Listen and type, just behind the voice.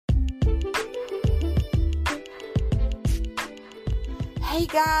Hey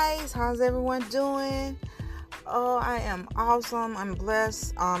guys, how's everyone doing? Oh, I am awesome. I'm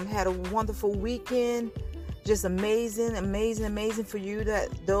blessed. Had a wonderful weekend. Just amazing for you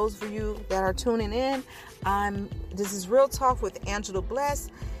those for you that are tuning in. This is Real Talk with Angela Bless,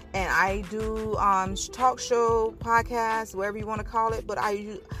 and I do talk show, podcast, whatever you want to call it. But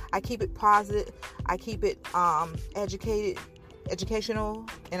I keep it positive. I keep it educational,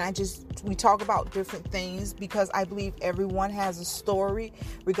 and we talk about different things because I believe everyone has a story,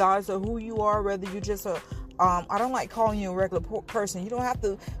 regardless of who you are, whether you're just I don't like calling you a regular person. You don't have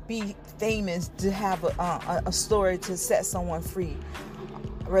to be famous to have a story to set someone free.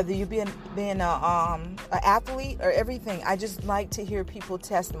 Whether you're being an athlete or everything, I just like to hear people's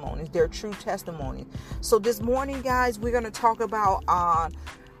testimonies, their true testimonies. So this morning, guys, we're going to talk about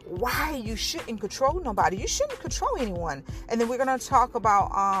why you shouldn't control nobody. You shouldn't control anyone. And then we're going to talk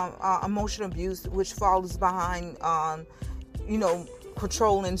about emotional abuse, which falls behind,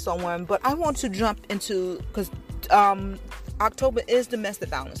 controlling someone. But I want to jump into, because October is Domestic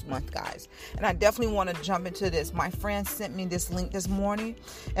Violence Month, guys. And I definitely want to jump into this. My friend sent me this link this morning.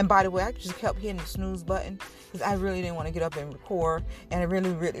 And by the way, I just kept hitting the snooze button because I really didn't want to get up and record. And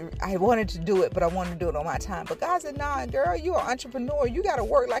I wanted to do it, but I wanted to do it on my time. But God said, nah, girl, you're an entrepreneur. You got to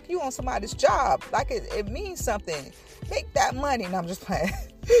work like you on somebody's job. Like it means something. Make that money. And I'm just playing.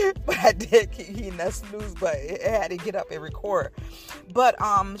 But I did keep hitting that snooze button. I had to get up and record. But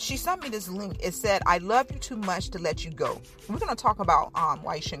she sent me this link. It said, I love you too much to let you go. We're going to talk about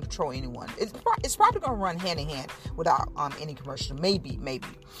why you shouldn't control anyone. It's probably going to run hand in hand without any commercial. Maybe.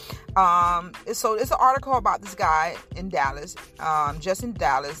 So it's an article about this guy in Dallas. Just in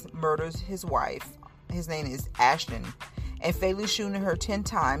Dallas, murders his wife. His name is Ashton. And fatally shooting her 10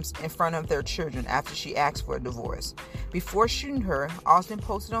 times in front of their children after she asked for a divorce. Before shooting her, Austin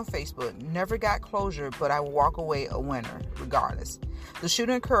posted on Facebook, never got closure, but I will walk away a winner, regardless. The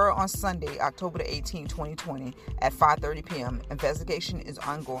shooting occurred on Sunday, October the 18th, 2020, at 5:30 p.m. Investigation is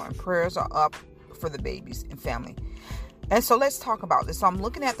ongoing. Prayers are up for the babies and family. And so let's talk about this. So I'm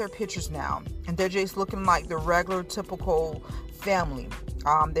looking at their pictures now, and they're just looking like the regular, typical family.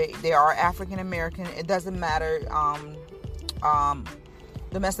 They are African American. It doesn't matter.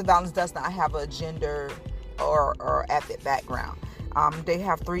 Domestic violence does not have a gender or ethnic background. They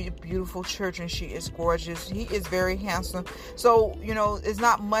have 3 beautiful children. She is gorgeous. He is very handsome. So, it's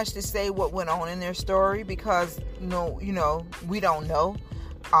not much to say what went on in their story because, we don't know.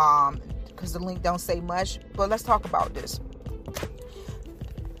 Because the link don't say much. But let's talk about this.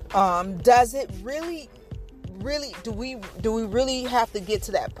 Does it really, do we really have to get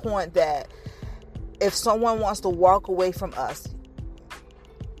to that point that if someone wants to walk away from us,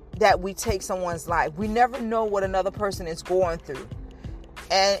 that we take someone's life? We never know what another person is going through.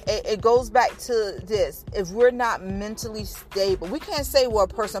 And it goes back to this. If we're not mentally stable, we can't say, well, a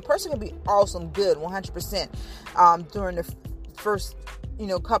person can be awesome, good, 100% during the first,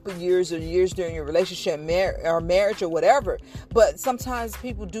 couple years or years during your relationship or marriage or whatever. But sometimes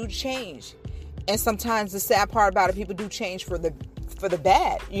people do change. And sometimes the sad part about it, people do change for the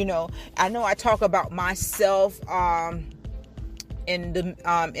bad. I know I talk about myself in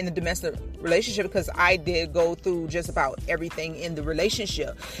the domestic relationship because I did go through just about everything in the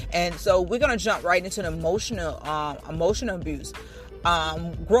relationship. And so we're going to jump right into the emotional abuse.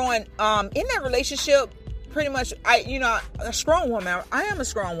 Growing in that relationship, pretty much, a strong woman. I am a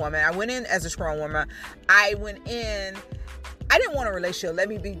strong woman. I went in as a strong woman. I didn't want a relationship. Let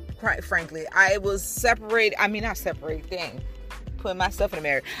me be quite frankly. I was separated. Not separated. Dang. Putting myself in a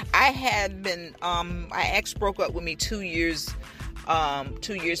marriage. I had been, my ex broke up with me 2 years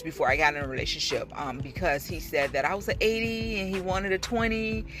before I got in a relationship, because he said that I was an 80 and he wanted a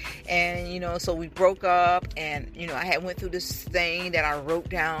 20, and, so we broke up, and, I had went through this thing that I wrote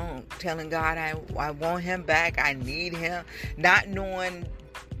down telling God I want him back. I need him, not knowing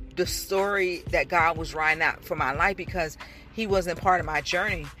the story that God was writing out for my life because he wasn't part of my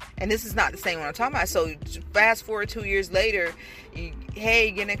journey. And this is not the same one I'm talking about. So fast forward 2 years later,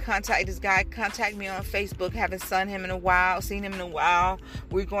 get in contact. This guy contact me on Facebook. Haven't seen him in a while.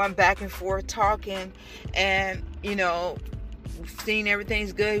 We're going back and forth talking. And, seeing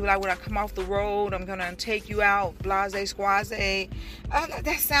everything's good. He was like, when I come off the road, I'm going to take you out. Blase, squaze.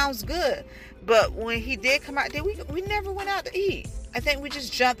 That sounds good. But when he did come out, we never went out to eat. I think we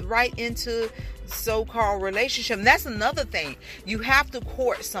just jumped right into so-called relationship. And that's another thing. You have to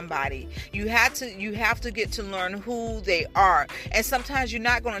court somebody. You have to get to learn who they are. And sometimes you're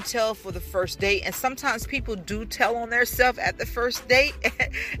not going to tell for the first date. And sometimes people do tell on themselves at the first date.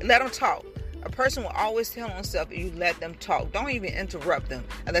 Let them talk. A person will always tell themselves if you let them talk. Don't even interrupt them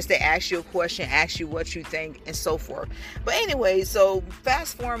unless they ask you a question, ask you what you think, and so forth. But anyway, so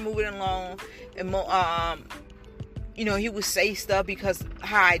fast forward, moving along, and he would say stuff because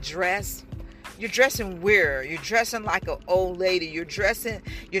how I dress. You're dressing weird. You're dressing like an old lady. You're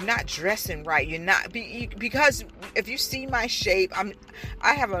not dressing right. You're not, because if you see my shape,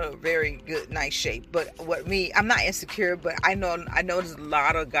 I have a very good, nice shape. But I'm not insecure, but I know there's a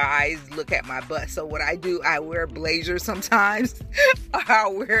lot of guys look at my butt. So what I do, I wear blazers sometimes. I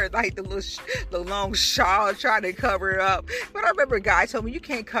wear like the long shawl, trying to cover it up. But I remember a guy told me, you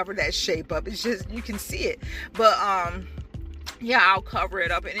can't cover that shape up. It's just, you can see it. But, yeah, I'll cover it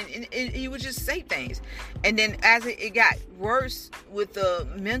up, and he would just say things. And then as it got worse with the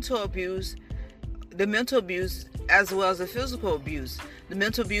mental abuse as well as the physical abuse. The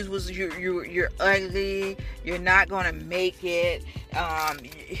mental abuse was you're ugly, you're not gonna make it.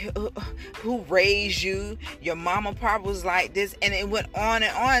 Who raised you? Your mama probably was like this, and it went on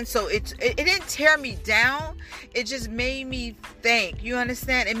and on. So it didn't tear me down. It just made me think. You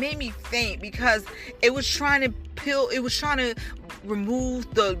understand? It made me think because it was trying to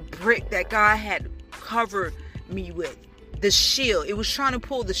remove the brick that God had covered me with. The shield. It was trying to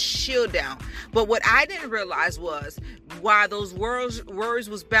pull the shield down. But what I didn't realize was while those words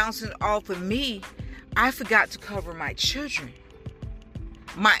was bouncing off of me, I forgot to cover my children.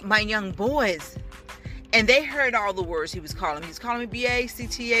 My young boys. And they heard all the words he was calling me. He was calling me BAs,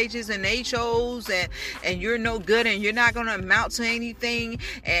 CTHs, and HOs, and you're no good, and you're not going to amount to anything.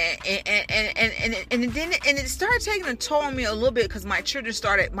 And it started taking a toll on me a little bit because my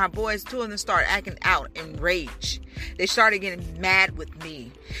boys, two of them started acting out in rage. They started getting mad with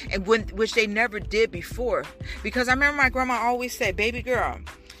me, which they never did before. Because I remember my grandma always said, baby girl,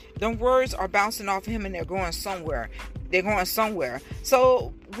 them words are bouncing off him and they're going somewhere.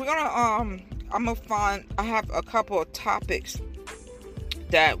 So we're going to, I have a couple of topics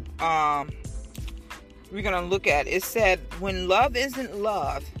that we're gonna look at. It said when love isn't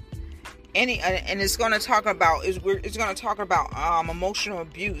love, and it's gonna talk about emotional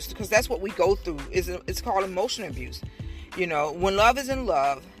abuse, because that's what we go through. It's called emotional abuse. When love isn't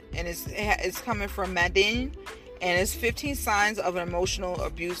love, and it's coming from Madine, and it's 15 signs of an emotional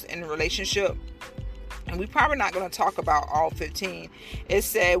abuse in a relationship. And we're probably not going to talk about all 15. It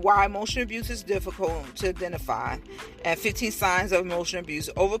said why emotional abuse is difficult to identify, and 15 signs of emotional abuse,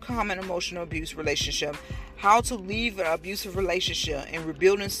 overcome an emotional abuse relationship, how to leave an abusive relationship, and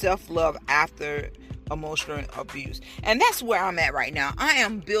rebuilding self-love after emotional abuse. And that's where I'm at right now. I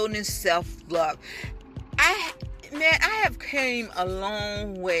am building self-love. I have come a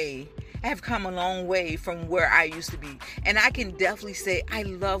long way. I have come a long way from where I used to be. And I can definitely say I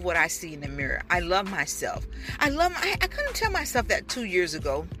love what I see in the mirror. I love myself. I couldn't tell myself that 2 years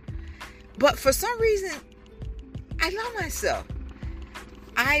ago. But for some reason, I love myself.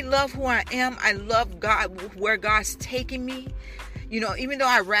 I love who I am. I love God, where God's taking me. Even though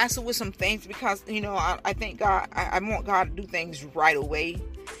I wrestle with some things because, I think God, I want God to do things right away.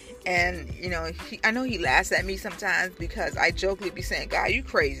 And, I know he laughs at me sometimes because I jokingly be saying, God, you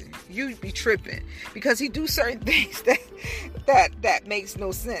crazy. You be tripping. Because he do certain things that makes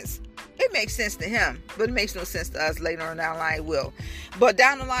no sense. It makes sense to him, but it makes no sense to us later on down the line. It will. But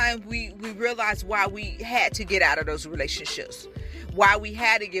down the line, we realize why we had to get out of those relationships. Why we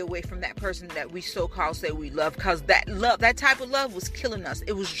had to get away from that person that we so-called say we love, because that type of love was killing us.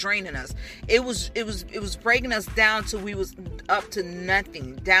 It was draining us. It was breaking us down till we was up to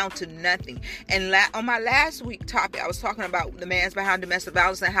nothing, down to nothing. And on my last week topic, I was talking about the man's behind domestic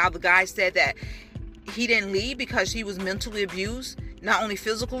violence and how the guy said that he didn't leave because he was mentally abused. Not only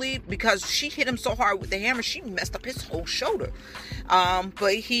physically, because she hit him so hard with the hammer, she messed up his whole shoulder.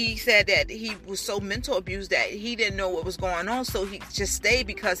 But he said that he was so mental abused that he didn't know what was going on, so he just stayed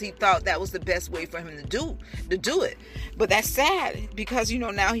because he thought that was the best way for him to do it. But that's sad because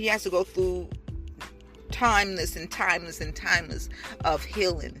now he has to go through timeless of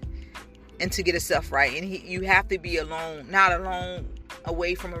healing and to get himself right. And you have to be not alone,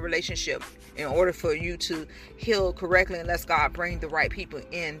 away from a relationship, in order for you to heal correctly, unless God bring the right people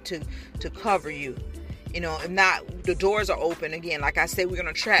in to cover you. If not, the doors are open again. Like I said, we're going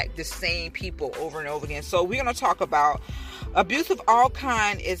to attract the same people over and over again. So we're going to talk about abuse of all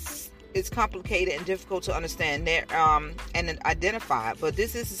kind. It's complicated and difficult to understand and identify, but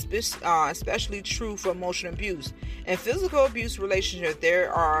this is especially true for emotional abuse. In physical abuse relationships,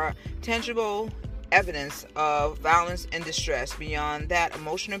 there are tangible evidence of violence and distress. Beyond that,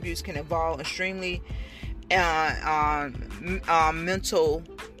 emotional abuse can involve extremely mental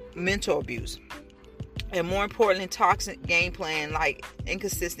abuse, and more importantly, toxic game plan like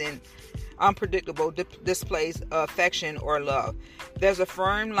inconsistent unpredictable displays of affection or love. There's a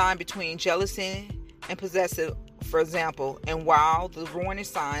firm line between jealousy and possessive, for example, and while the warning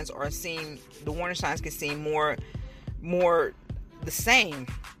signs can seem more the same.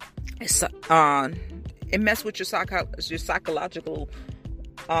 It messes with your psychological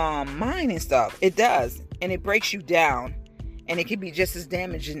mind and stuff. It does, and it breaks you down, and it can be just as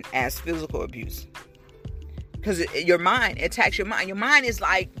damaging as physical abuse. Because your mind attacks your mind. Your mind is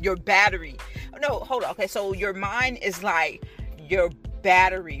like your battery. No, hold on. Okay, so your mind is like your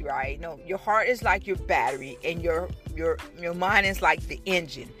battery, right? No, your heart is like your battery, and your mind is like the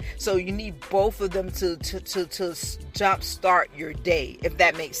engine. So you need both of them to jump start your day, if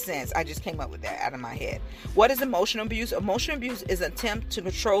that makes sense. I just came up with that out of my head. What is emotional abuse? Emotional abuse is an attempt to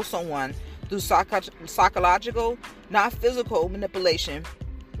control someone through psychological, not physical manipulation.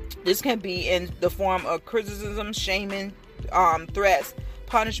 This can be in the form of criticism, shaming, threats,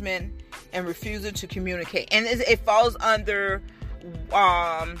 punishment, and refusal to communicate. And it falls under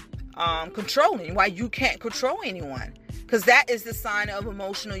controlling. Why you can't control anyone, because that is the sign of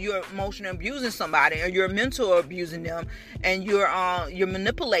you're emotional abusing somebody, or you're mental abusing them, and you're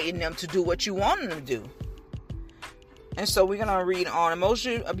manipulating them to do what you want them to do. And so we're going to read on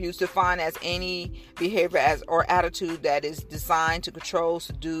emotional abuse, defined as any behavior or attitude that is designed to control,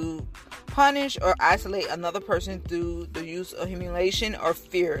 subdue, punish, or isolate another person through the use of humiliation or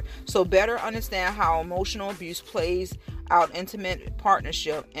fear. So better understand how emotional abuse plays out intimate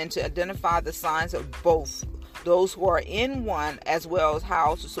partnership, and to identify the signs of both those who are in one, as well as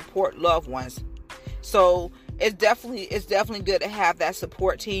how to support loved ones. So it's definitely good to have that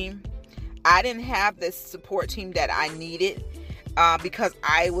support team. I didn't have this support team that I needed because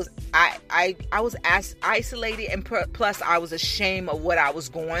I was isolated, and plus I was ashamed of what I was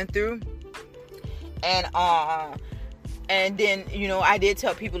going through. And then I did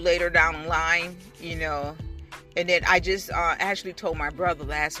tell people later down the line, and then I just actually told my brother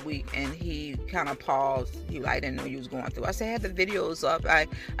last week, and he kind of paused. He didn't know he was going through. I said, I had the videos up. I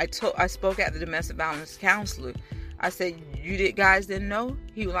spoke at the domestic violence counselor. I said, you guys didn't know?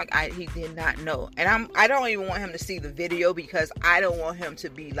 He was like, he did not know. And I don't even want him to see the video, because I don't want him to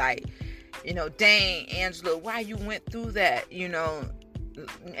be like, dang, Angela, why you went through that,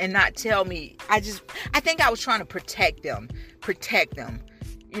 and not tell me. I think I was trying to protect them.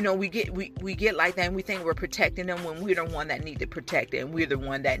 We get like that, and we think we're protecting them when we're the one that need to protect it, and we're the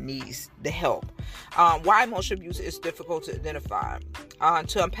one that needs the help. Why emotional abuse is difficult to identify.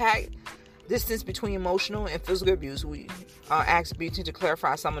 To unpack distance between emotional and physical abuse, we asked Beauty to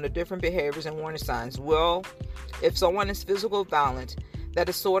clarify some of the different behaviors and warning signs. Well, if someone is physical violent, that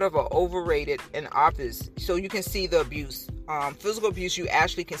is sort of overrated and obvious, so you can see the abuse. Physical abuse, you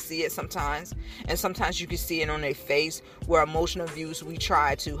actually can see it sometimes, and sometimes you can see it on their face. Where emotional abuse, we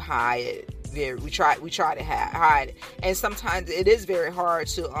try to hide it. We try to hide it, and sometimes it is very hard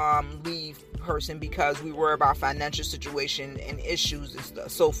to leave person, because we worry about financial situation and issues and stuff,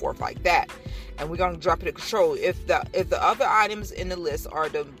 so forth like that. And we're going to drop it to control. If the other items in the list are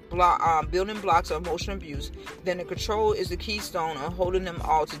the building blocks of emotional abuse, then the control is the keystone of holding them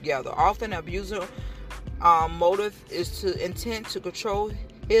all together. Often, an abuser motive is to intent to control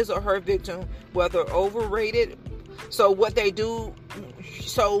his or her victim, whether overrated. So what they do.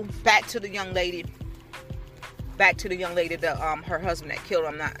 So back to the young lady. Her husband that killed her.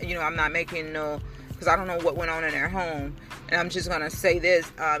 I'm not making because I don't know what went on in their home. And I'm just going to say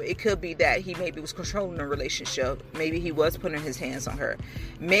this. It could be that he maybe was controlling the relationship. Maybe he was putting his hands on her.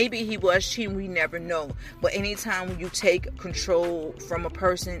 Maybe he was cheating. We never know. But anytime when you take control from a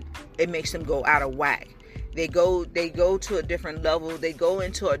person, it makes them go out of whack. They go to a different level. They go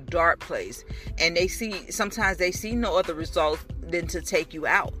into a dark place, and sometimes they see no other result than to take you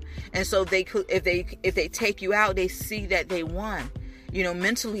out. And so if they take you out, they see that they won.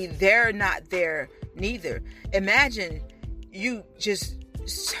 Mentally, they're not there neither. Imagine you just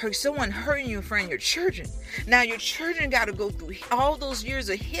someone hurting you in front of your children. Now your children got to go through all those years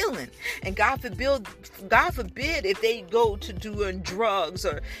of healing, and God forbid if they go to doing drugs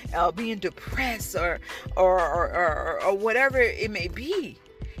or being depressed or whatever it may be.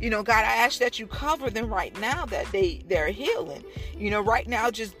 God, I ask that you cover them right now, that they're healing. Right now,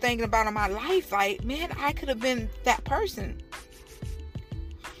 just thinking about my life, like, man, I could have been that person.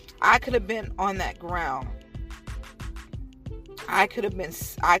 I could have been on that ground. I could have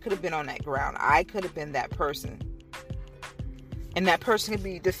been on that ground. I could have been that person. And that person can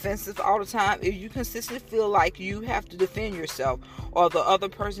be defensive all the time. If you consistently feel like you have to defend yourself, or the other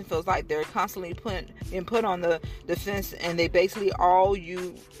person feels like they're constantly put on the defense, and they basically all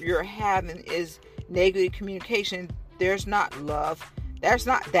you're having is negative communication, there's not love.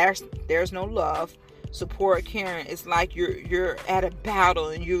 There's no love, support, caring. It's like you're at a battle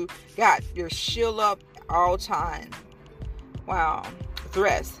and you got your shield up all time. Wow.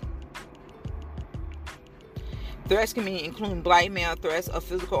 Threats can mean including blackmail, threats of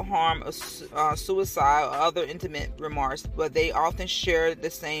physical harm, or suicide, or other intimate remarks, but they often share the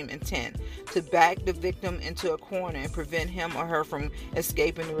same intent: to back the victim into a corner and prevent him or her from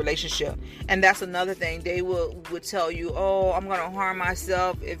escaping the relationship. And that's another thing. They would tell you, oh, I'm going to harm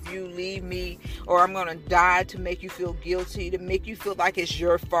myself if you leave me, or I'm going to die to make you feel guilty, to make you feel like it's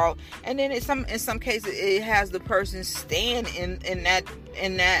your fault. And then in some cases, it has the person stand in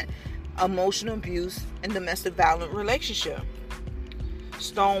that emotional abuse and domestic violent relationship.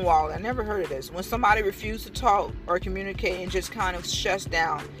 Stonewall. I never heard of this. When somebody refuses to talk or communicate and just kind of shuts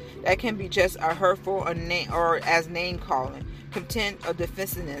down, that can be just a hurtful or as name calling, contempt, or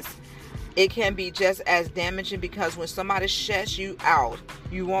defensiveness. It can be just as damaging because when somebody shuts you out,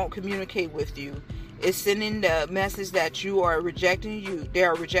 you won't communicate with you. It's sending the message that they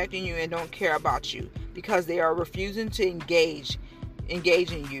are rejecting you and don't care about you because they are refusing to engage in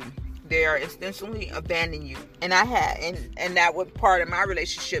you. They are instantly abandoning you. And I had, and that was part of my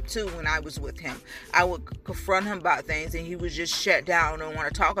relationship too. When I was with him, I would confront him about things, and he would just shut down and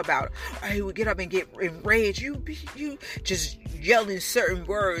want to talk about it. Or he would get up and get enraged. You just yelling certain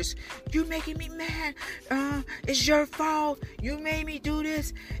words. You making me mad. It's your fault. You made me do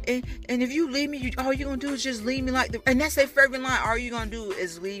this. And if you leave me, all you're gonna do is just leave me like and that's a favorite line. All you're gonna do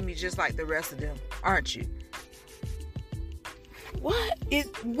is leave me just like the rest of them, aren't you? Well,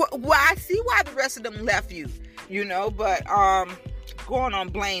 I see why the rest of them left you, but going on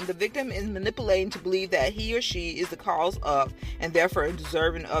blame. The victim is manipulating to believe that he or she is the cause of and therefore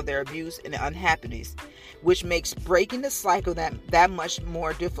deserving of their abuse and unhappiness, which makes breaking the cycle that much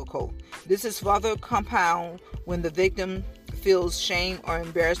more difficult. This is further compounded when the victim feels shame or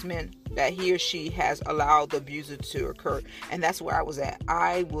embarrassment that he or she has allowed the abuser to occur. And that's where I was at.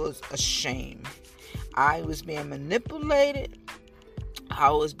 I was ashamed. I was being manipulated. I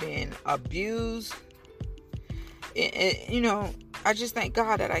was being abused. I just thank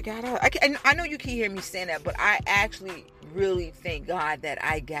God that I got out. I know you can hear me saying that, but I actually really thank God that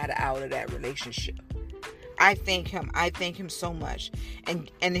I got out of that relationship. I thank him. I thank him so much.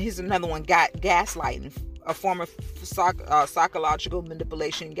 And here's another one. Gaslighting, a form of psychological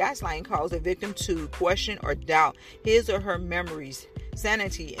manipulation. Gaslighting calls a victim to question or doubt his or her memories,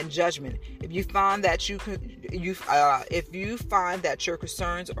 sanity, and judgment. If you find that your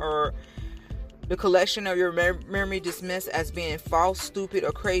concerns or the collection of your memory dismissed as being false, stupid,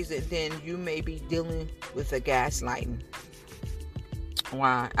 or crazy, then you may be dealing with a gaslighting.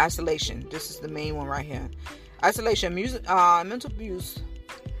 Wow. Isolation. This is the main one right here. Isolation. Mental abuse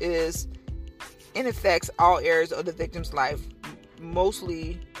is in affects all areas of the victim's life,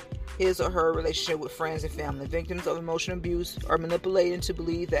 mostly his or her relationship with friends and family. Victims of emotional abuse are manipulated to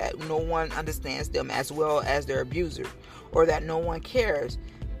believe that no one understands them as well as their abuser, or that no one cares.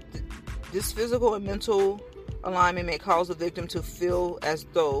 This physical and mental alignment may cause the victim to feel as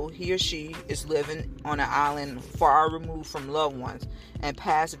though he or she is living on an island far removed from loved ones and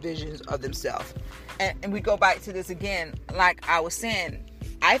past visions of themselves. And we go back to this again, like I was saying,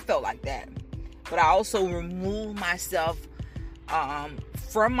 I felt like that. But I also removed myself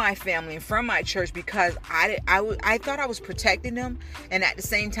from my family and from my church because I thought I was protecting them, and at the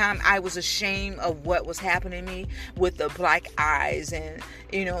same time I was ashamed of what was happening to me with the black eyes and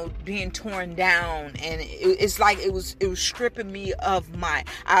being torn down, and it's like it was stripping me of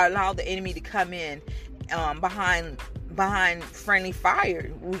I allowed the enemy to come in behind friendly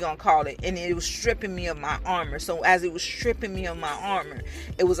fire, we're gonna call it, and it was stripping me of my armor. So as it was stripping me of my armor,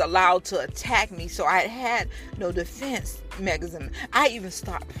 it was allowed to attack me, so I had no defense mechanism. I even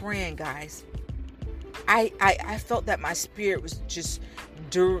stopped praying, guys. I felt that my spirit was just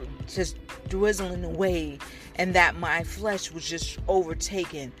dwindling away, and that my flesh was just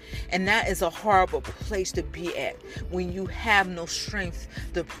overtaken. And that is a horrible place to be at when you have no strength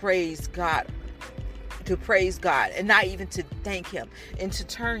to praise God, and not even to thank him, and to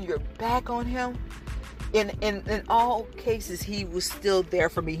turn your back on him. In all cases, he was still there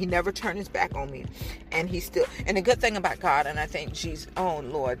for me. He never turned his back on me, and and the good thing about God, and I thank Jesus, oh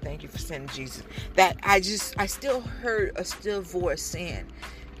Lord, thank you for sending Jesus, that I still heard a still voice saying,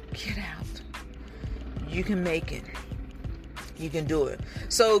 get out, you can make it, you can do it.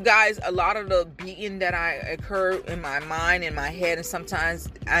 So guys, a lot of the beating that I occur in my mind, in my head, and sometimes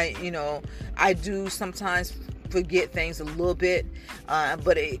I do sometimes forget things a little bit,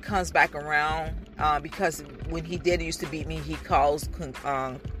 but it comes back around, because when he did used to beat me, he caused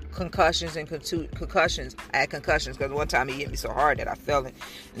concussions and concussions. I had concussions because one time he hit me so hard that I fell and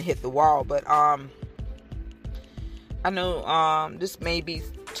hit the wall. But I know this may be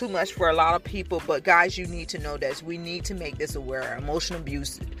too much for a lot of people, but guys, you need to know that we need to make this aware. Emotional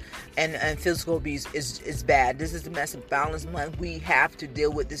abuse and physical abuse is bad. This is Domestic Violence Month. We have to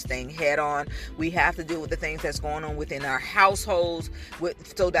deal with this thing head on. We have to deal with the things that's going on within our households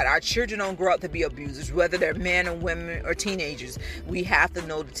so that our children don't grow up to be abusers, whether they're men or women or teenagers. We have to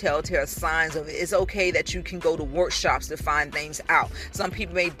know the telltale signs of it. It's okay that you can go to workshops to find things out. Some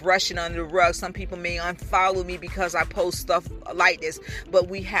people may brush it under the rug. Some people may unfollow me because I post stuff like this, but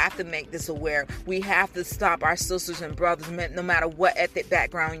we have to make this aware. We have to stop our sisters and brothers, no matter what ethnic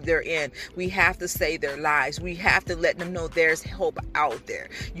background they're in. We have to save their lives. We have to let them know there's hope out there.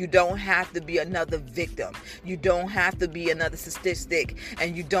 You don't have to be another victim. You don't have to be another statistic,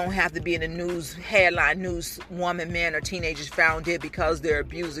 and you don't have to be in the news headline news woman, man, or teenagers found dead because their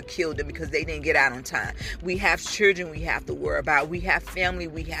abuser killed them because they didn't get out on time. We have children we have to worry about. We have family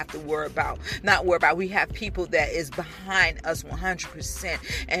we have to worry about. Not worry about. We have people that is behind us 100%.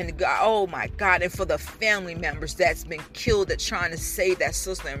 And God, oh my God, and for the family members that's been killed that trying to save that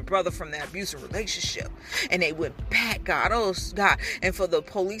sister and brother from that abusive relationship, and they went back, God, oh God, and for the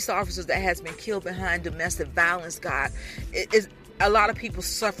police officers that has been killed behind domestic violence, God, a lot of people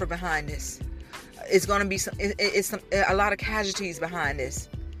suffer behind this. It's going to be a lot of casualties behind this.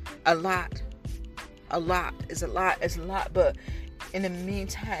 It's a lot, but in the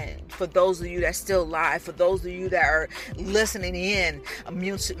meantime, for those of you that's still alive, for those of you that are listening in,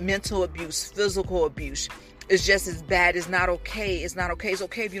 mental abuse, physical abuse, it's just as bad. It's not okay. It's not okay. It's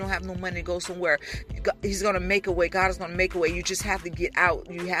okay if you don't have no money to go somewhere. He's going to make a way. God is going to make a way. You just have to get out.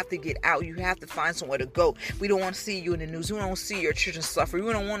 You have to get out. You have to find somewhere to go. We don't want to see you in the news. We don't want to see your children suffer.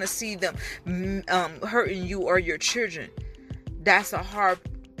 We don't want to see them hurting you or your children. That's a hard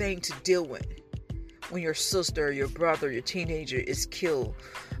thing to deal with. When your sister, your brother, your teenager is killed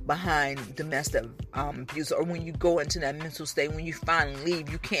behind domestic abuse, or when you go into that mental state, when you finally leave,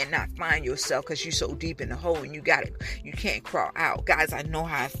 you cannot find yourself because you're so deep in the hole and you can't crawl out. Guys, I know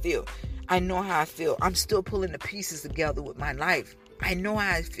how I feel. I'm still pulling the pieces together with my life. I know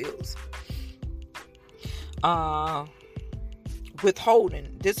how it feels.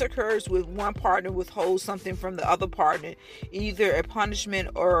 Withholding. This occurs when one partner withholds something from the other partner, either a punishment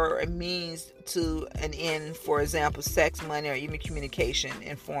or a means to an end, for example, sex, money, or even communication,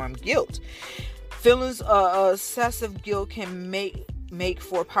 and form guilt. Feelings of excessive guilt can make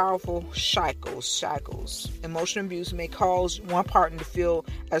for powerful shackles. Emotional abuse may cause one partner to feel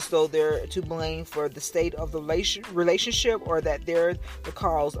as though they're to blame for the state of the relationship, or that they're the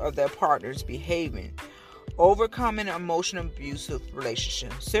cause of their partner's behavior. Overcoming an emotional abusive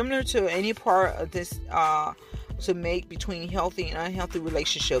relationship. Similar to any part of this to make between healthy and unhealthy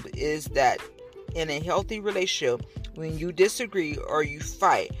relationship is that in a healthy relationship, when you disagree or you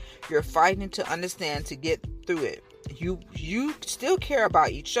fight, you're fighting to understand, to get through it. You still care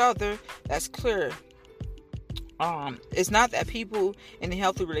about each other. That's clear. It's not that people in a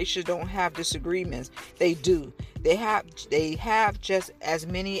healthy relationship don't have disagreements. They do. They have just as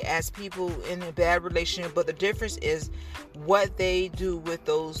many as people in a bad relationship, but the difference is what they do with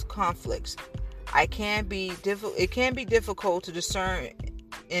those conflicts. It can be difficult to discern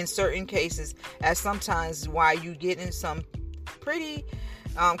in certain cases, as sometimes why you get in some pretty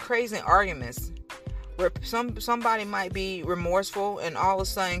crazy arguments where somebody might be remorseful and all of a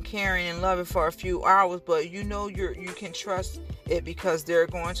sudden caring and loving for a few hours, but you can trust it because they're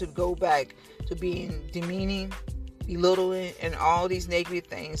going to go back to being demeaning, belittling, and all these negative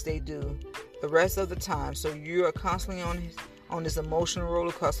things they do the rest of the time. So you are constantly on this emotional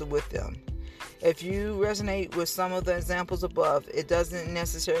roller coaster with them. If you resonate with some of the examples above, it doesn't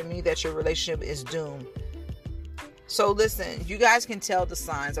necessarily mean that your relationship is doomed. So listen, you guys can tell the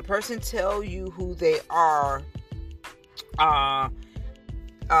signs. A person tell you who they are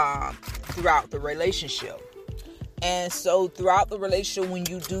throughout the relationship. And so throughout the relationship, when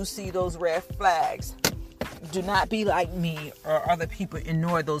you do see those red flags, do not be like me or other people.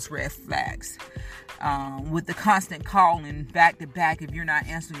 Ignore those red flags. With the constant calling back to back, if you're not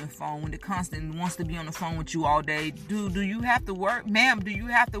answering your phone, when the constant wants to be on the phone with you all day, do you have to work? Ma'am, do you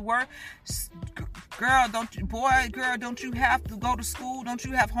have to work? Girl, don't you have to go to school? Don't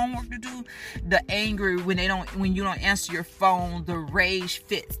you have homework to do? The anger when you don't answer your phone, the rage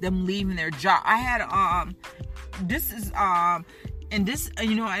fits, them leaving their job. I had and this,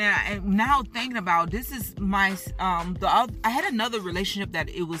 and now thinking about this is my I had another relationship that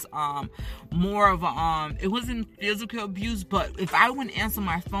it was more of it wasn't physical abuse, but if I wouldn't answer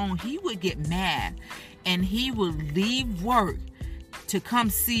my phone, he would get mad and he would leave work to come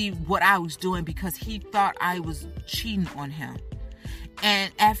see what I was doing because he thought I was cheating on him.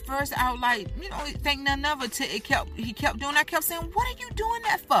 And at first I was like, think nothing of it till he kept doing. I kept saying, what are you doing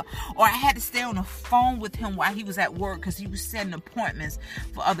that for? Or I had to stay on the phone with him while he was at work because he was setting appointments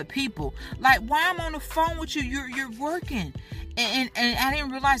for other people. Like, why I'm on the phone with you? You're working. And I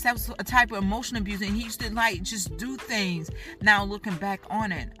didn't realize that was a type of emotional abuse. And he used to like just do things. Now looking back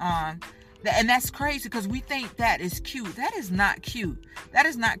on it, and that's crazy because we think that is cute. That is not cute. That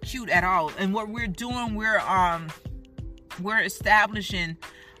is not cute at all. And what we're doing, we're establishing,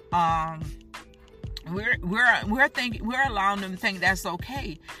 we're allowing them to think that's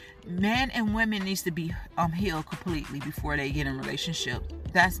okay. Men and women needs to be healed completely before they get in a relationship.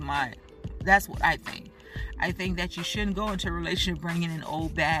 That's what I think. I think that you shouldn't go into a relationship bringing in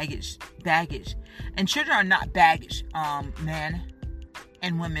old baggage. And children are not baggage, men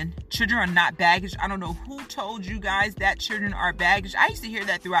and women. Children are not baggage. I don't know who told you guys that children are baggage. I used to hear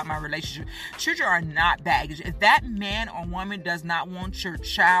that throughout my relationship. Children are not baggage. If that man or woman does not want your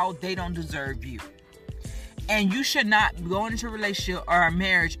child, they don't deserve you. And you should not go into a relationship or a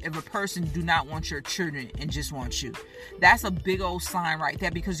marriage if a person do not want your children and just wants you. That's a big old sign right there,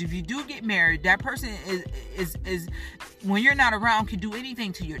 because if you do get married, that person is when you're not around, can do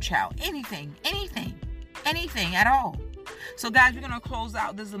anything to your child. Anything at all. So guys, we're going to close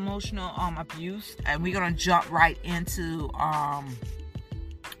out this emotional abuse, and we're going to jump right into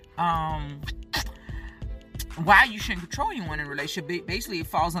why you shouldn't control anyone in a relationship. Basically, it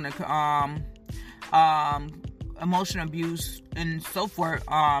falls under emotional abuse and so forth.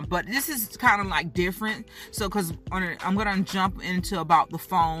 But this is kind of like different. So because I'm going to jump into about the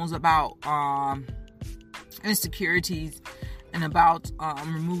phones, about insecurities, and about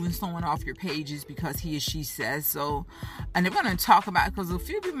removing someone off your pages because he or she says so. And they're going to talk about, because a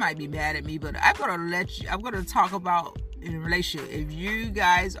few people might be mad at me, but I'm going to talk about in a relationship. If you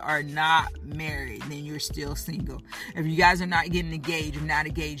guys are not married, then you're still single. If you guys are not getting engaged or not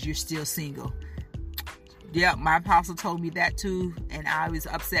engaged, you're still single. Yeah, my apostle told me that too, and I was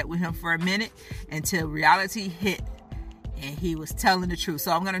upset with him for a minute until reality hit. And he was telling the truth.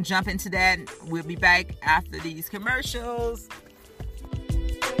 So I'm going to jump into that. We'll be back after these commercials.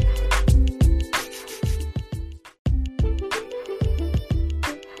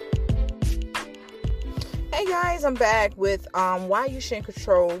 Hey guys, I'm back with why you shouldn't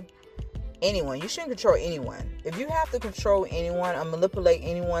control anyone. You shouldn't control anyone. If you have to control anyone or manipulate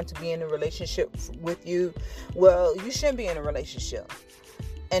anyone to be in a relationship with you, well, you shouldn't be in a relationship.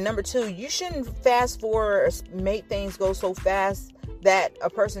 And number two, you shouldn't fast forward or make things go so fast that a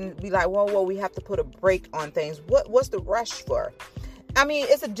person be like, whoa, we have to put a break on things. What's the rush for? I mean,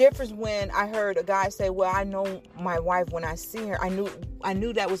 it's a difference when I heard a guy say, well, I know my wife when I see her. I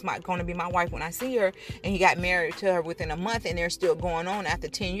knew that was going to be my wife when I see her. And he got married to her within a month and they're still going on after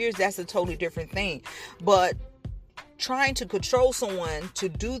 10 years. That's a totally different thing. But trying to control someone to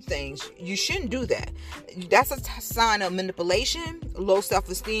do things, you shouldn't do that. That's a sign of manipulation, low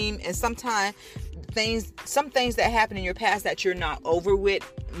self-esteem, and some things that happen in your past that you're not over with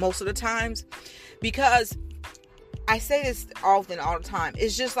most of the times. Because I say this often, all the time,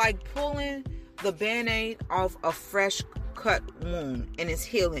 it's just like pulling the Band-Aid off a fresh cut wound and it's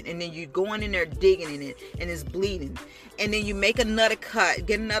healing, and then you're going in there digging in it and it's bleeding, and then you make another cut,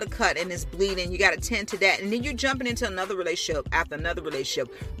 get another cut, and it's bleeding. You got to tend to that, and then you're jumping into another relationship after another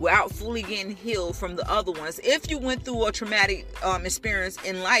relationship without fully getting healed from the other ones. If you went through a traumatic experience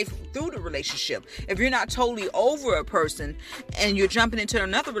in life through the relationship, if you're not totally over a person and you're jumping into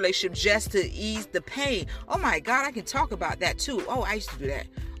another relationship just to ease the pain, oh my God, I can talk about that too. Oh, I used to do that.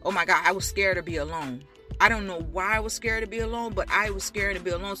 Oh my God, I was scared to be alone. I don't know why I was scared to be alone, but I was scared to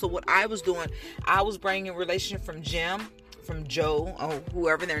be alone. So what I was doing, I was bringing a relationship from Jim, from Joe, or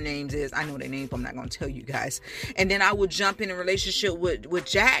whoever their names is. I know their names, but I'm not going to tell you guys. And then I would jump in a relationship with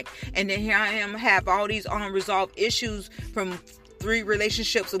Jack. And then here I am, have all these unresolved issues from 3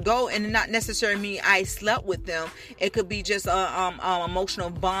 relationships ago, and not necessarily me I slept with them. It could be just a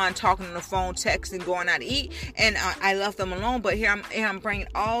emotional bond, talking on the phone, texting, going out to eat, and I left them alone. But here I'm bringing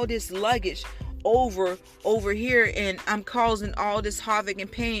all this luggage over here, and I'm causing all this havoc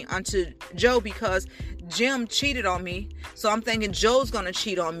and pain onto Joe because Jim cheated on me. So I'm thinking Joe's gonna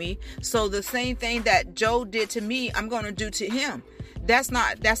cheat on me. So the same thing that Joe did to me, I'm gonna do to him. That's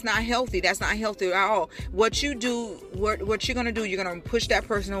not healthy. That's not healthy at all. What you do, what you're gonna do, you're gonna push that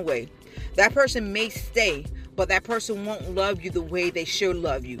person away. That person may stay, but that person won't love you the way they should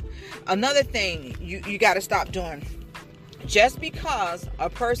love you. Another thing you got to stop doing. just because a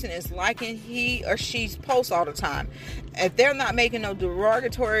person is liking he or she's posts all the time, if they're not making no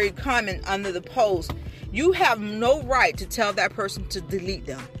derogatory comment under the post, you have no right to tell that person to delete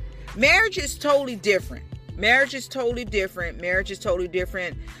them. Marriage is totally different. I'm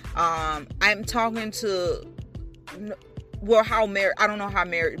talking to, well, I don't know how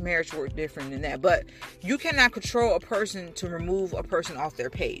marriage works different than that, but you cannot control a person to remove a person off their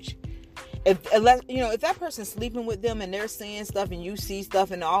page. If that person's sleeping with them and they're seeing stuff and you see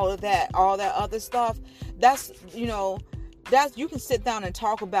stuff and all that other stuff, that's you can sit down and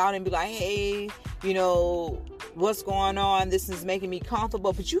talk about it and be like, hey, what's going on? This is making me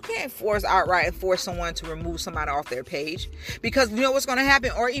comfortable. But you can't outright force someone to remove somebody off their page, because you know what's going to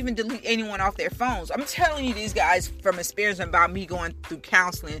happen, or even delete anyone off their phones. I'm telling you these guys from experience about me going through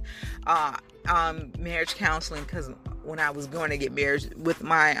counseling, marriage counseling, because when I was going to get married with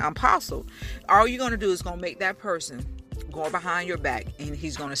my apostle, all you're going to do is going to make that person go behind your back, and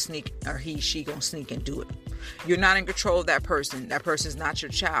he's going to sneak, or she going to sneak and do it. You're not in control of that person. That person is not your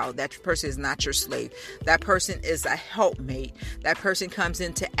child. That person is not your slave. That person is a helpmate. That person comes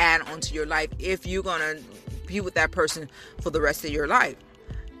in to add onto your life if you're going to be with that person for the rest of your life.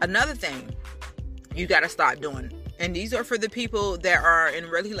 Another thing you got to stop doing, and these are for the people that are in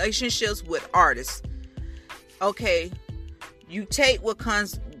relationships with artists. Okay, you take what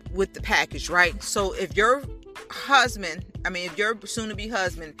comes with the package, right? So if your soon-to-be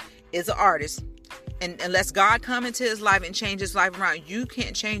husband is an artist, and unless God come into his life and change his life around, you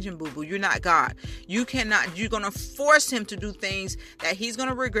can't change him, boo-boo. You're not God. You're going to force him to do things that he's going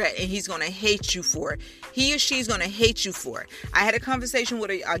to regret, and he's going to hate you for it. He or she's going to hate you for it. I had a conversation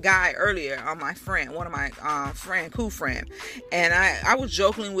with a guy earlier, one of my cool friend, and I was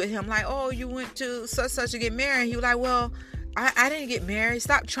joking with him like, oh, you went to such to get married. He was like, well, I didn't get married.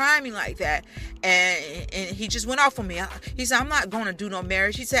 Stop trying me like that. And he just went off on me. He said, I'm not going to do no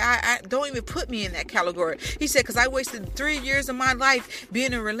marriage. He said, I don't even put me in that category. He said, because I wasted 3 years of my life being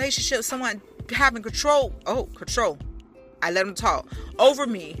in a relationship with someone having control. Oh, control. I let him talk over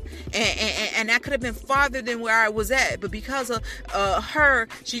me. And that could have been farther than where I was at. But because of her,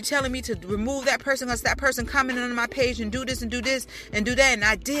 she telling me to remove that person because that person commented on my page and do this and do this and do that. And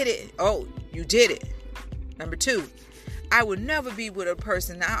I did it. Oh, you did it. Number 2. I would never be with a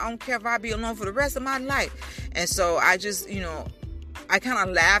person. I don't care if I be alone for the rest of my life. And so I just, I kind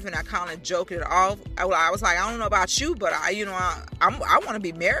of laugh and I kind of joke it off. I was like, I don't know about you, but I want to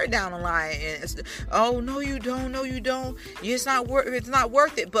be married down the line. And oh, no, you don't. No, you don't. It's not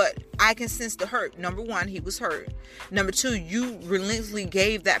worth it. But I can sense the hurt. Number 1, he was hurt. Number 2, you relentlessly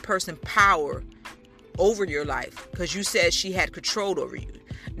gave that person power over your life because you said she had control over you.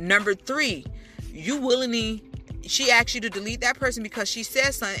 Number 3, she asked you to delete that person because she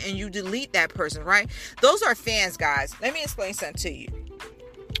said something and you delete that person, right? Those are fans, guys. Let me explain something to you.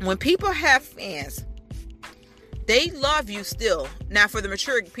 When people have fans, they love you still. Now, for the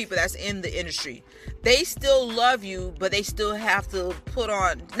mature people that's in the industry, they still love you, but they still have to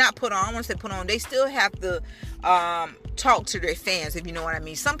they still have to talk to their fans, if you know what I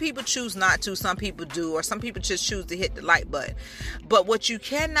mean. Some people choose not to, some people do, or some people just choose to hit the like button. But what you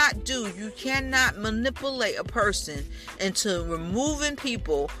cannot do, you cannot manipulate a person into removing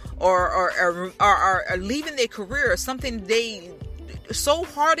people or leaving their career or something they so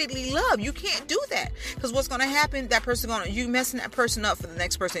heartedly love. You can't do that, because what's going to happen, you messing that person up for the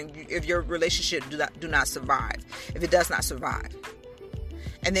next person if your relationship do not survive, if it does not survive.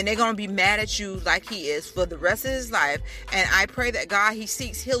 And then they're going to be mad at you like he is for the rest of his life. And I pray that God, he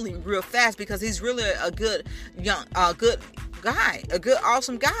seeks healing real fast, because he's really a good guy, a good,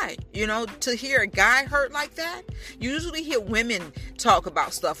 awesome guy. To hear a guy hurt like that, you usually hear women talk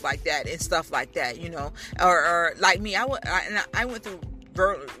about stuff like that and stuff like that, or like me, I went through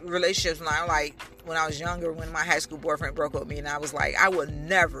relationships when I was younger, when my high school boyfriend broke up with me, and I was like, I would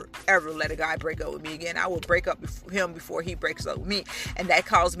never ever let a guy break up with me again. I would break up with him before he breaks up with me, and that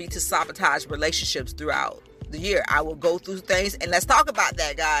caused me to sabotage relationships throughout the year. I will go through things, and let's talk about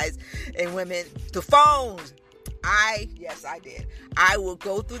that, guys and women. The phones. Yes, I did. I will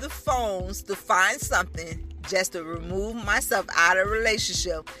go through the phones to find something just to remove myself out of a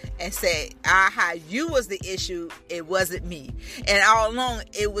relationship and say, you was the issue, it wasn't me. And all along,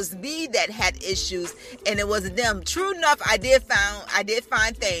 it was me that had issues, and it wasn't them. True enough, I did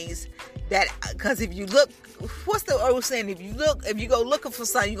find things that, because if you look, what's the old saying? If you go looking for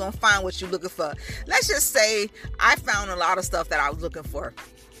something, you're going to find what you're looking for. Let's just say I found a lot of stuff that I was looking for.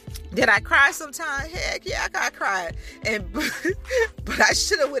 Did I cry sometime? Heck yeah, I cried. But I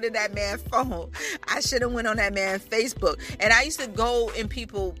should have went in that man's phone. I should have went on that man's Facebook. And I used to go in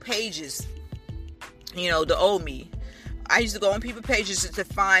people's pages, the old me. I used to go on people's pages just to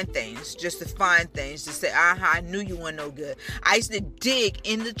find things, to say, I knew you weren't no good. I used to dig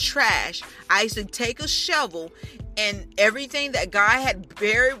in the trash. I used to take a shovel, and everything that God had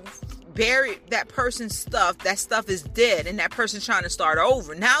buried that person's stuff, that stuff is dead, and that person's trying to start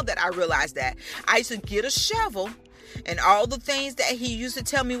over. Now that I realize that, I used to get a shovel, and all the things that he used to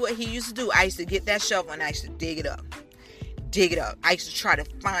tell me what he used to do, I used to get that shovel and I used to dig it up. I used to try to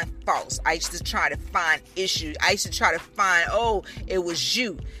find faults. I used to try to find issues. I used to try to find, it was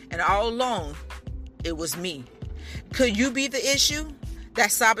you. And all along, it was me. Could you be the issue? That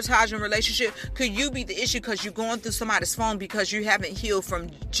sabotaging relationship? Could you be the issue because you're going through somebody's phone because you haven't healed from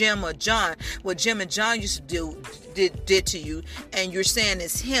Jim or John, what Jim and John used to did to you, and you're saying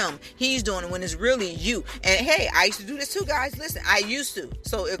it's him, he's doing it, when it's really you. And hey, I used to do this too, guys. Listen, I used to.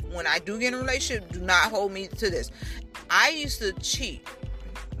 So when I do get in a relationship, do not hold me to this. I used to cheat,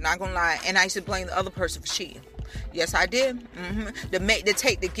 not gonna lie, and I used to blame the other person for cheating. Yes, I did. To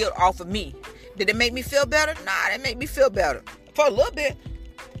take the guilt off of me. Did it make me feel better? Nah, it made me feel better for a little bit.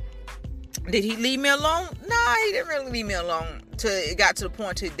 Did he leave me alone? Nah, he didn't really leave me alone till it got to the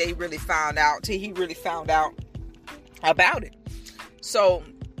point till he really found out about it. So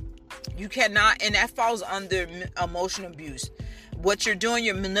you cannot, and that falls under emotional abuse. What you're doing,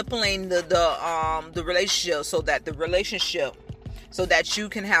 you're manipulating the relationship so that you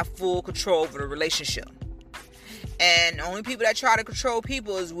can have full control over the relationship. And the only people that try to control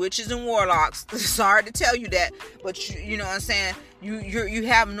people is witches and warlocks. Sorry to tell you that, but you know what I'm saying? You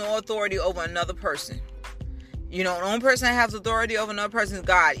have no authority over another person. You know, the only person that has authority over another person is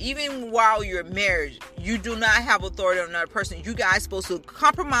God. Even while you're married, you do not have authority on another person. You guys are supposed to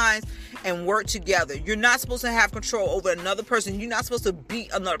compromise and work together. You're not supposed to have control over another person. You're not supposed to beat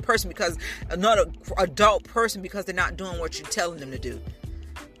another person because another adult person because they're not doing what you're telling them to do.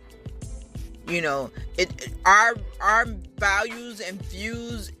 You know, our values and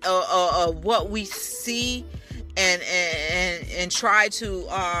views of what we see and try to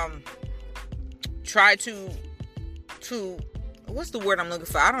what's the word I'm looking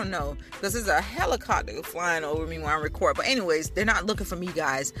for? I don't know, because there's a helicopter flying over me when I record. But anyways, they're not looking for me,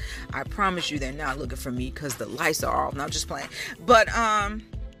 guys. I promise you, they're not looking for me because the lights are off. No, I'm just playing. But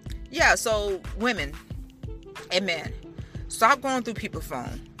yeah. So women and men, stop going through people's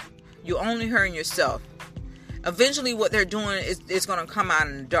phone. You're only hurting yourself. Eventually, what they're doing is going to come out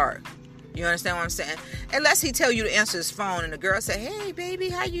in the dark. You understand what I'm saying? Unless he tell you to answer his phone and the girl say, "Hey, baby,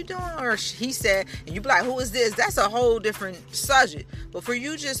 how you doing?" Or he said, and you be like, "Who is this?" That's a whole different subject. But for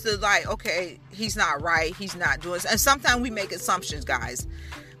you just to like, okay, he's not right, he's not doing. And sometimes we make assumptions, guys.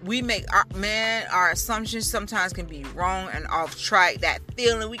 We make our assumptions sometimes can be wrong and off track. That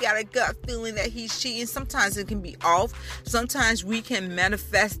feeling, we got a gut feeling that he's cheating. Sometimes it can be off. Sometimes we can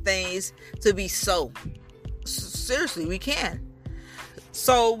manifest things to be so. Seriously, we can.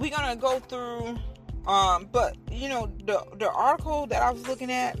 So we're gonna go through, but you know the article that I was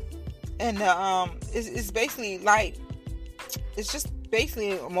looking at, and it's basically like it's just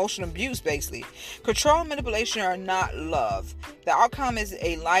basically emotional abuse. Basically, control and manipulation are not love. The outcome is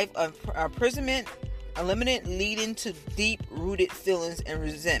a life of imprisonment, eliminate, leading to deep-rooted feelings and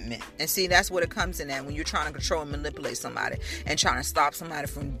resentment. And see, that's what it comes in at when you're trying to control and manipulate somebody and trying to stop somebody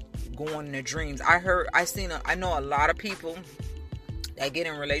from going in their dreams. I know a lot of people that get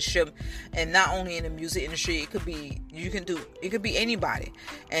in a relationship, and not only in the music industry, it could be anybody,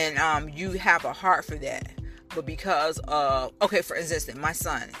 and you have a heart for that, but because of, for instance, my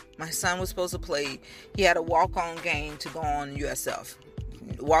son was supposed to play, he had a walk-on game to go on USF.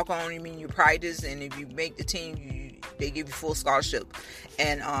 Walk on, you mean you practice, and if you make the team, they give you full scholarship,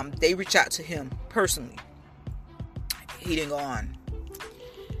 and they reach out to him personally. He didn't go on.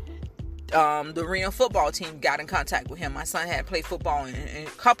 The arena football team got in contact with him. My son had played football in a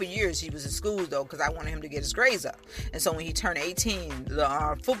couple years. He was in school though, because I wanted him to get his grades up. And so when he turned 18, the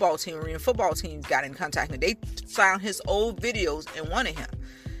arena football team got in contact with him. They found his old videos and wanted him.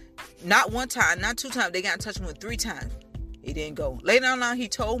 Not one time, not two times. They got in touch with him 3 times. He didn't go. Later on, he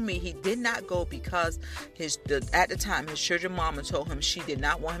told me he did not go because at the time his children's mama told him she did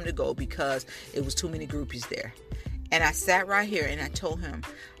not want him to go because it was too many groupies there. And I sat right here and I told him,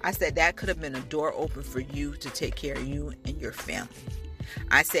 I said, that could have been a door open for you to take care of you and your family.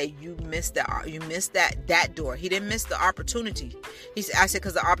 I said, you missed that door. He didn't miss the opportunity. I said,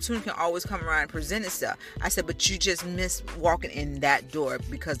 because the opportunity can always come around and present itself. I said, but you just missed walking in that door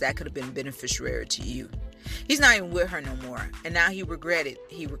because that could have been beneficiary to you. He's not even with her no more. And now he regrets it.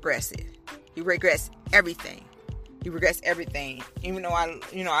 He regrets everything. He regrets everything. Even though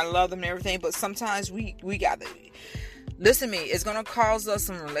I love them and everything, but sometimes we got to listen to me. It's gonna cause us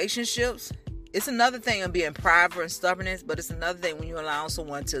some relationships it's another thing of being prideful and stubbornness, but it's another thing when you allow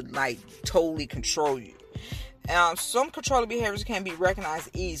someone to like totally control you. Some controlling behaviors can be recognized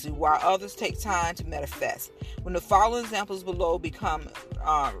easily, while others take time to manifest. When the following examples below become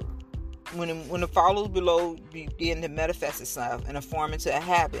when the follows below begin to manifest itself and form into a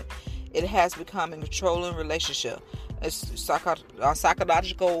habit, it has become a controlling relationship. It's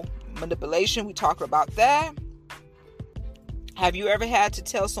psychological manipulation. We talk about that. Have you ever had to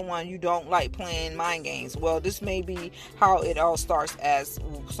tell someone you don't like playing mind games? Well, this may be how it all starts, as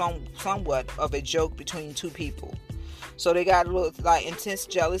somewhat of a joke between two people. So they got a little like intense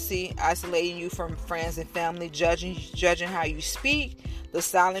jealousy, isolating you from friends and family, judging how you speak, the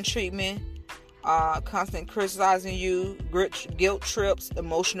silent treatment, constant criticizing you, guilt trips,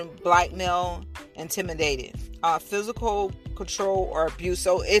 emotional blackmail, intimidated, physical control or abuse.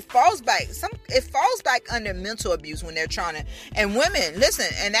 So it falls back under mental abuse when they're trying to. And women, listen,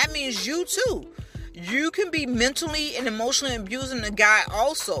 and that means you too. You can be mentally and emotionally abusing the guy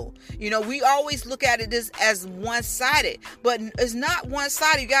also. You know, we always look at it as one-sided, but it's not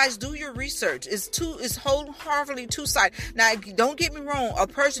one-sided. You guys, do your research. It's wholeheartedly two-sided. Now, don't get me wrong. A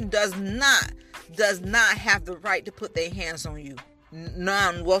person does not have the right to put their hands on you.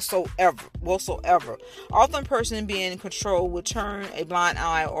 None whatsoever. Often, a person being in control will turn a blind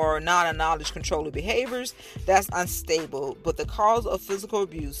eye or not acknowledge controlling behaviors. That's unstable. But the cause of physical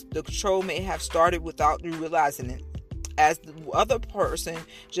abuse, the control may have started without you realizing it, as the other person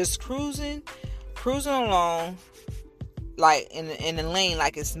just cruising along, like in the lane,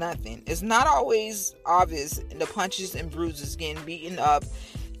 like it's nothing. It's not always obvious. The punches and bruises, getting beaten up,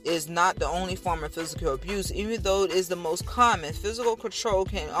 is not the only form of physical abuse. Even though it is the most common, physical control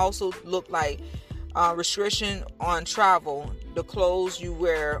can also look like restriction on travel, the clothes you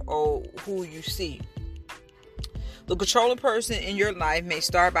wear, or who you see. The controlling person in your life may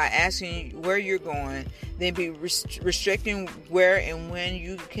start by asking you where you're going, then be restricting where and when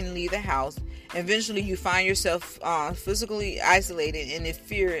you can leave the house. Eventually, you find yourself physically isolated and in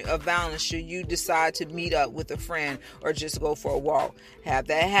fear of violence should you decide to meet up with a friend or just go for a walk. Have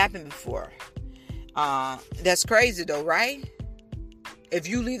that happen before? That's crazy though, right? If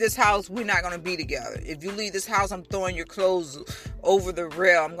you leave this house, we're not going to be together. If you leave this house, I'm throwing your clothes over the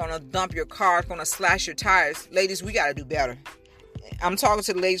rail. I'm going to dump your car. I'm going to slash your tires. Ladies, we got to do better. I'm talking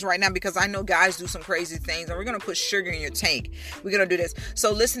to the ladies right now because I know guys do some crazy things, and we're going to put sugar in your tank. We're going to do this.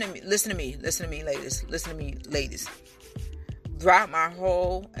 So listen to me, ladies. Throughout my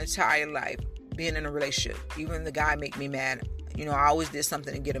whole entire life, being in a relationship, even the guy make me mad, you know, I always did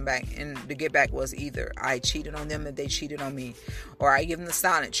something to get him back. And the get back was either I cheated on them and they cheated on me, or I give them the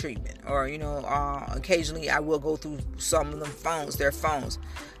silent treatment, or, you know, occasionally I will go through some of their phones.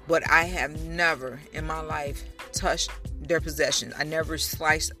 But I have never in my life touched their possessions. I never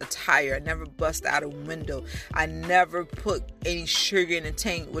sliced a tire. I never bust out a window. I never put any sugar in the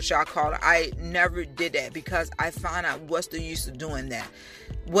tank, which y'all call it. I never did that because I found out what's the use of doing that.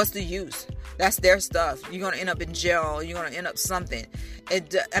 What's the use? That's their stuff. You're going to end up in jail. You're going to end up something.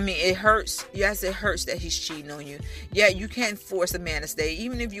 It hurts. Yes, it hurts that he's cheating on you. Yeah, you can't force a man to stay.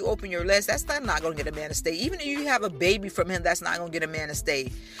 Even if you open your legs, that's not going to get a man to stay. Even if you have a baby from him, that's not going to get a man to stay.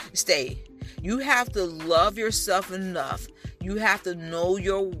 You have to love yourself enough. You have to know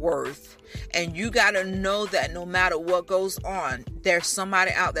your worth. And you got to know that no matter what goes on, there's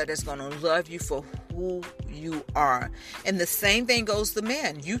somebody out there that's going to love you for who you are. And the same thing goes to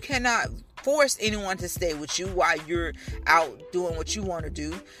men. You cannot force anyone to stay with you while you're out doing what you want to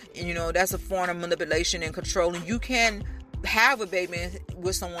do. And, you know, that's a form of manipulation and controlling. You can have a baby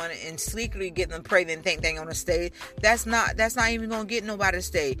with someone and sleekly get them pregnant and think they're gonna stay. That's not even gonna get nobody to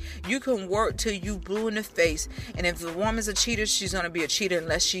stay. You can work till you blue in the face, and if the woman's a cheater, she's gonna be a cheater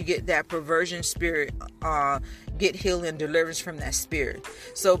unless she get that perversion spirit, get healing and deliverance from that spirit.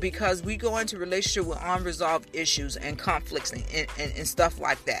 So because we go into relationship with unresolved issues and conflicts and stuff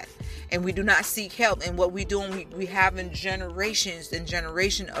like that, and we do not seek help, and what we doing, we having generations and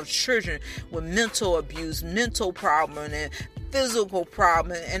generation of children with mental abuse, mental problem, and physical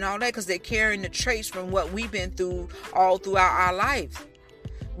problem, and all that, because they're carrying the traits from what we've been through all throughout our life.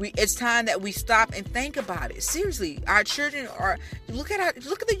 It's time that we stop and think about it. Seriously, our children are. Look at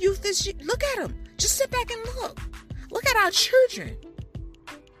the youth. Look at them. Just sit back and look. Look at our children.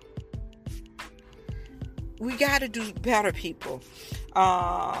 We got to do better, people.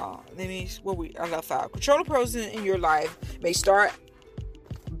 I left out. Control a person in your life may start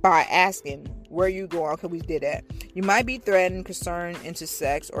by asking where you going. Okay, we did that. You might be threatened, concerned into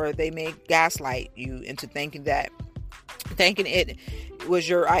sex, or they may gaslight you into thinking it was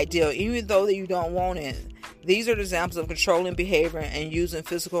your ideal, even though you don't want it. These are the examples of controlling behavior and using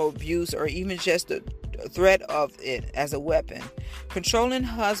physical abuse or even just the threat of it as a weapon. Controlling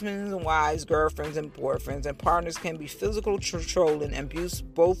husbands and wives, girlfriends and boyfriends and partners can be physical controlling and abuse.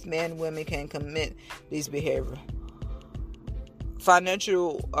 Both men and women can commit these behaviors.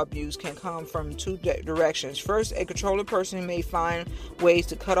 Financial abuse can come from two directions. First, a controlling person may find ways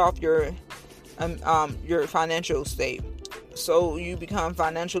to cut off your financial state, so you become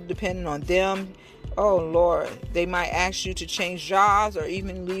financially dependent on them. Oh Lord, they might ask you to change jobs or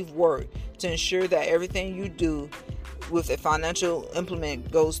even leave work to ensure that everything you do with a financial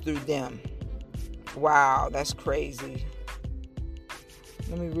implement goes through them. Wow, that's crazy.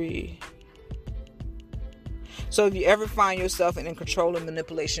 Let me read. So if you ever find yourself in a controlling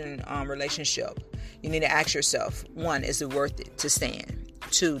manipulation relationship, you need to ask yourself, 1, is it worth it to stand?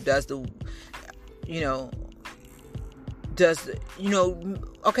 2,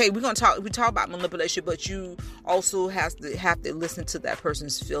 okay, we talk about manipulation, but you also have to listen to that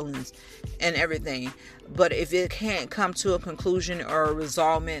person's feelings and everything. But if it can't come to a conclusion or a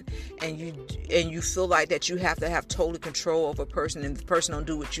resolvement, and you feel like that you have to have total control over a person, and the person don't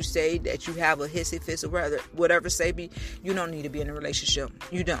do what you say, that you have a hissy fit or whatever say be, you don't need to be in a relationship.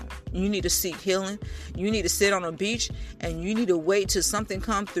 You don't. You need to seek healing. You need to sit on a beach, and you need to wait till something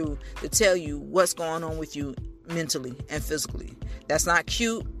come through to tell you what's going on with you mentally and physically. That's not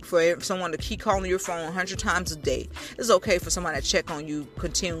cute for someone to keep calling your phone 100 times a day. It's okay for somebody to check on you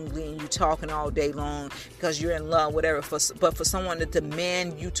continually and you talking all day long because you're in love, whatever. But for someone to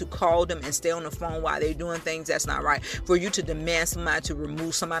demand you to call them and stay on the phone while they're doing things that's not right. For you to demand somebody to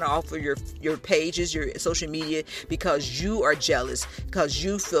remove somebody off of your pages, your social media, because you are jealous, because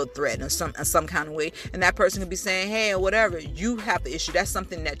you feel threatened in some kind of way. And that person could be saying, hey, or whatever. You have the issue. That's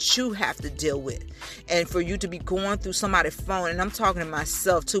something that you have to deal with. And for you to be going through somebody's phone, and I'm talking to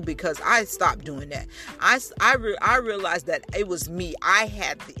myself too, because I stopped doing that. I realized that it was me. I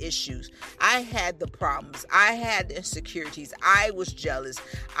had the issues. I had the problems. I had the insecurities. I was jealous.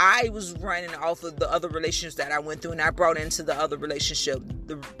 I was running off of the other relationships that I went through, and I brought into the other relationship,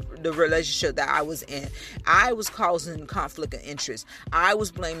 the relationship that I was in. I was causing conflict of interest. I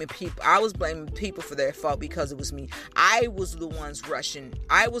was blaming people. I was blaming people for their fault because it was me. I was the ones rushing.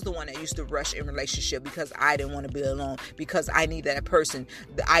 I was the one that used to rush in relationship because I didn't want to be alone, because I needed that person.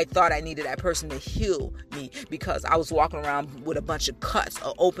 I thought I needed that person to heal me, because I was walking around with a bunch of cuts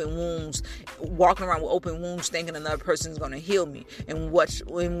or open wounds, thinking another person is going to heal me. And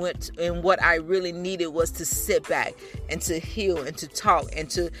what I really needed was to sit back and to heal and to talk and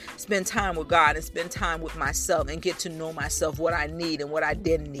to spend time with God and spend time with myself and get to know myself, what I need and what I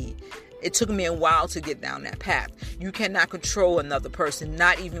didn't need. It took me a while to get down that path. You cannot control another person,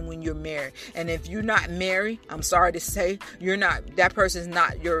 not even when you're married. And if you're not married, I'm sorry to say, you're not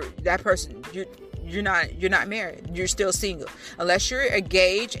married. You're still single. Unless you're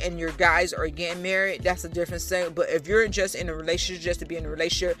engaged and your guys are getting married, that's a different thing. But if you're just in a relationship, just to be in a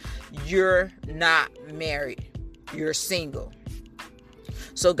relationship, you're not married. You're single.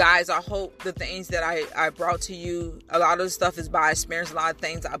 So guys, I hope the things that I brought to you, a lot of the stuff is by experience. A lot of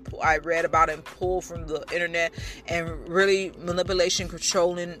things I read about and pulled from the internet. And really, manipulation,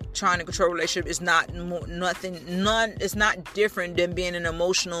 controlling, trying to control a relationship is it's not different than being in an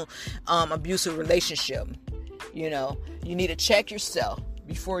emotional abusive relationship. You know, you need to check yourself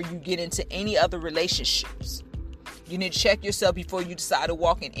before you get into any other relationships. You need to check yourself before you decide to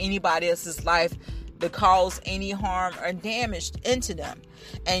walk in anybody else's life to cause any harm or damage into them.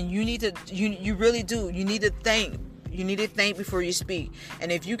 And you need to, you really do. You need to think. You need to think before you speak.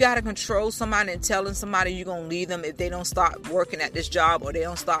 And if you got to control somebody and telling somebody you're going to leave them if they don't stop working at this job or they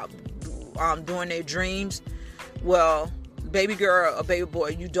don't stop doing their dreams, well, baby girl or baby boy,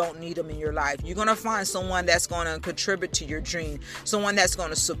 you don't need them in your life. You're going to find someone that's going to contribute to your dream, someone that's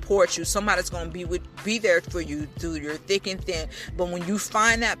going to support you, somebody that's going to be there for you through your thick and thin. But when you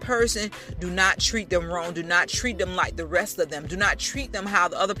find that person, do not treat them wrong. Do not treat them like the rest of them. Do not treat them how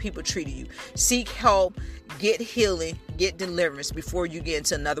the other people treated you. Seek help, get healing, get deliverance before you get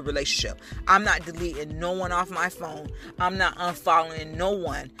into another relationship. I'm not deleting no one off my phone. I'm not unfollowing no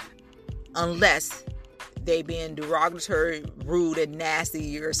one unless they being derogatory, rude, and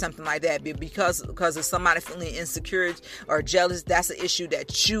nasty or something like that. Because of somebody feeling insecure or jealous, that's an issue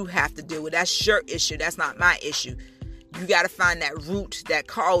that you have to deal with. That's your issue. That's not my issue. You got to find that root that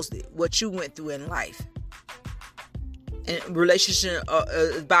caused it, what you went through in life. And relationship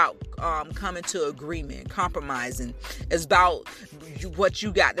is about coming to agreement, compromising. It's about what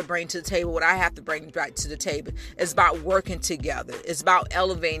you got to bring to the table, what I have to bring back to the table. It's about working together. It's about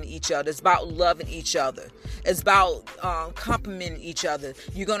elevating each other. It's about loving each other. It's about complimenting each other.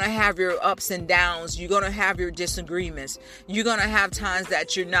 You're going to have your ups and downs. You're going to have your disagreements. You're going to have times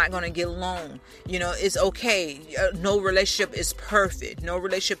that you're not going to get along. You know, it's okay. No relationship is perfect. No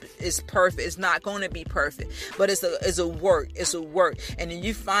relationship is perfect. It's not going to be perfect, but it's a work. It's a work. And then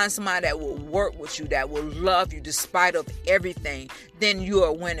you find somebody that will work with you, that will love you despite of everything, then you are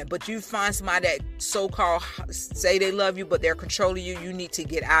a winner. But you find somebody that so-called say they love you, but they're controlling you, you need to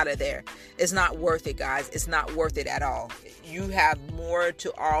get out of there. It's not worth it, guys. It's not worth it at all. You have more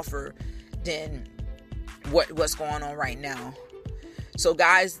to offer than what's going on right now. So,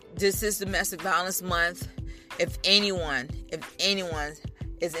 guys, this is Domestic Violence Month. If anyone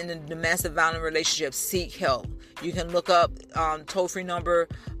is in a domestic violence relationship, seek help. You can look up toll-free number,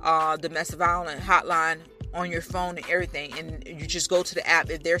 domestic violence hotline on your phone and everything, and you just go to the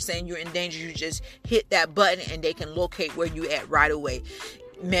app. If they're saying you're in danger, you just hit that button and they can locate where you at right away.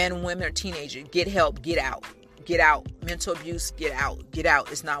 Men and women or teenagers, get help, get out. Get out. Mental abuse, get out. Get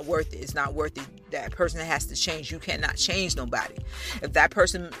out. It's not worth it. It's not worth it. That person has to change. You cannot change nobody. If that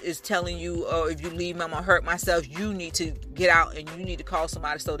person is telling you, oh, if you leave me, I'm going to hurt myself, you need to get out and you need to call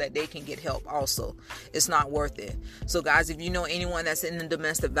somebody so that they can get help also. It's not worth it. So, guys, if you know anyone that's in a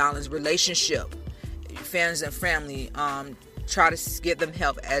domestic violence relationship, friends and family, try to get them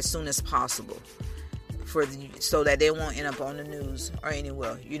help as soon as possible. So that they won't end up on the news or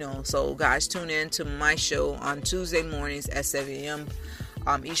anywhere, you know. So, guys, tune in to my show on Tuesday mornings at 7 a.m.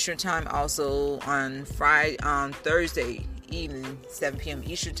 Eastern Time. Also on Thursday evening, 7 p.m.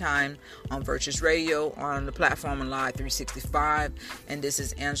 Eastern Time on Virtuous Radio on the platform on Live 365. And this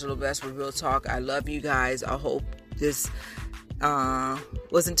is Angela Best with Real Talk. I love you guys. I hope this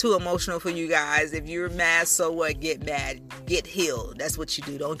wasn't too emotional for you guys. If you're mad, so what? Get mad. Get healed. That's what you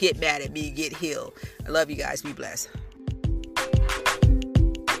do. Don't get mad at me. Get healed. I love you guys. Be blessed.